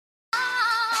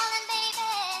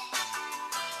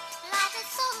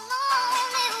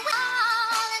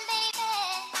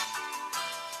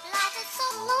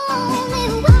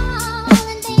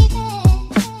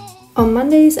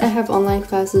Mondays I have online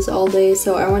classes all day,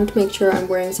 so I want to make sure I'm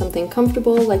wearing something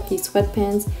comfortable like these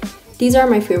sweatpants. These are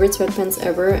my favorite sweatpants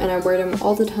ever and I wear them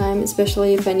all the time,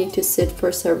 especially if I need to sit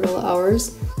for several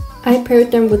hours. I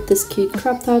paired them with this cute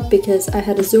crop top because I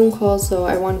had a Zoom call, so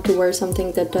I wanted to wear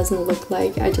something that doesn't look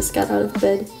like I just got out of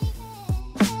bed.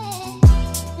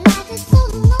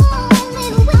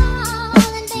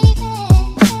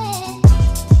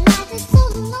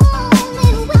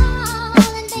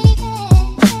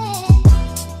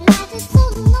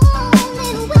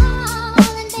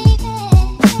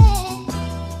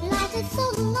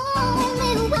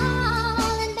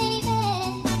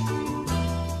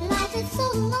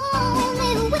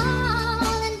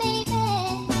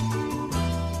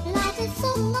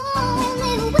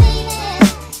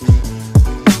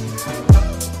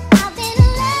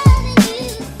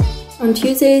 On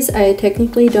Tuesdays, I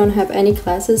technically don't have any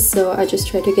classes, so I just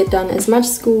try to get done as much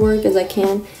schoolwork as I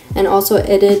can and also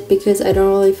edit because I don't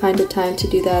really find the time to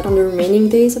do that on the remaining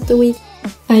days of the week.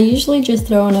 I usually just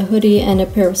throw on a hoodie and a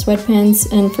pair of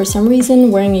sweatpants, and for some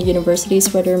reason wearing a university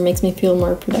sweater makes me feel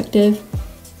more productive.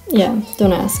 Yeah,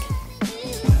 don't ask.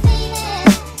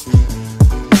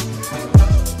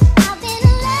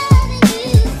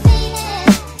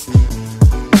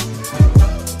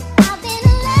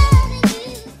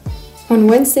 On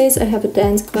Wednesdays I have a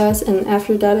dance class, and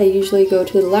after that I usually go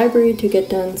to the library to get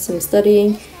done some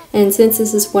studying, and since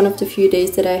this is one of the few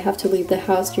days that I have to leave the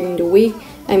house during the week,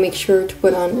 I make sure to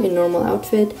put on a normal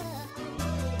outfit.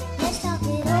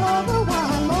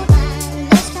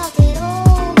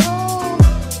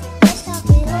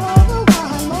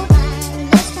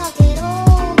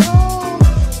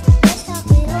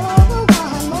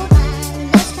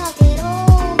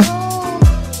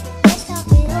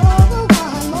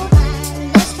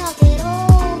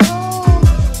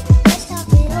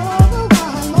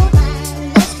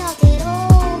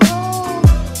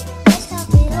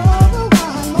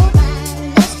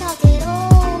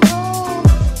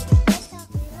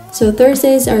 So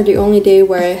Thursdays are the only day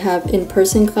where I have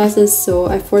in-person classes, so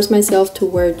I force myself to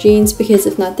wear jeans because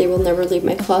if not they will never leave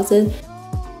my closet.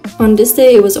 On this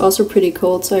day it was also pretty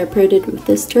cold, so I paired it with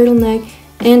this turtleneck,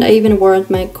 and I even wore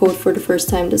my coat for the first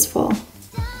time this fall.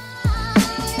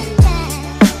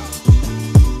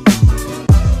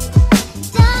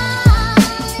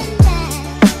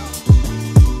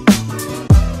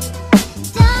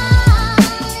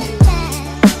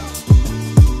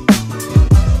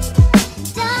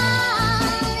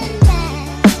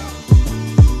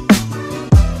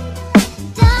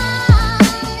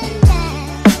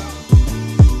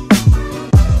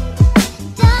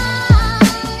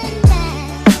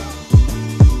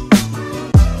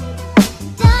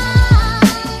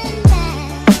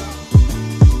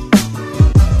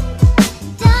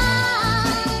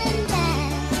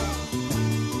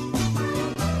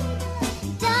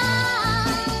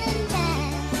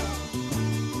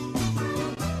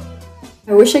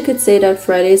 I wish I could say that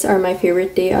Fridays are my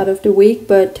favorite day out of the week,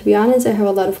 but to be honest, I have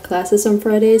a lot of classes on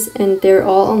Fridays and they're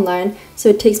all online, so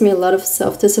it takes me a lot of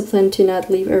self-discipline to not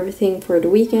leave everything for the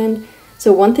weekend.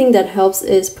 So one thing that helps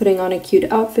is putting on a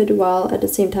cute outfit while at the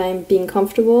same time being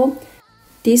comfortable.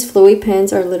 These flowy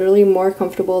pants are literally more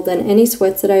comfortable than any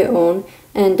sweats that I own,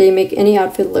 and they make any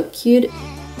outfit look cute.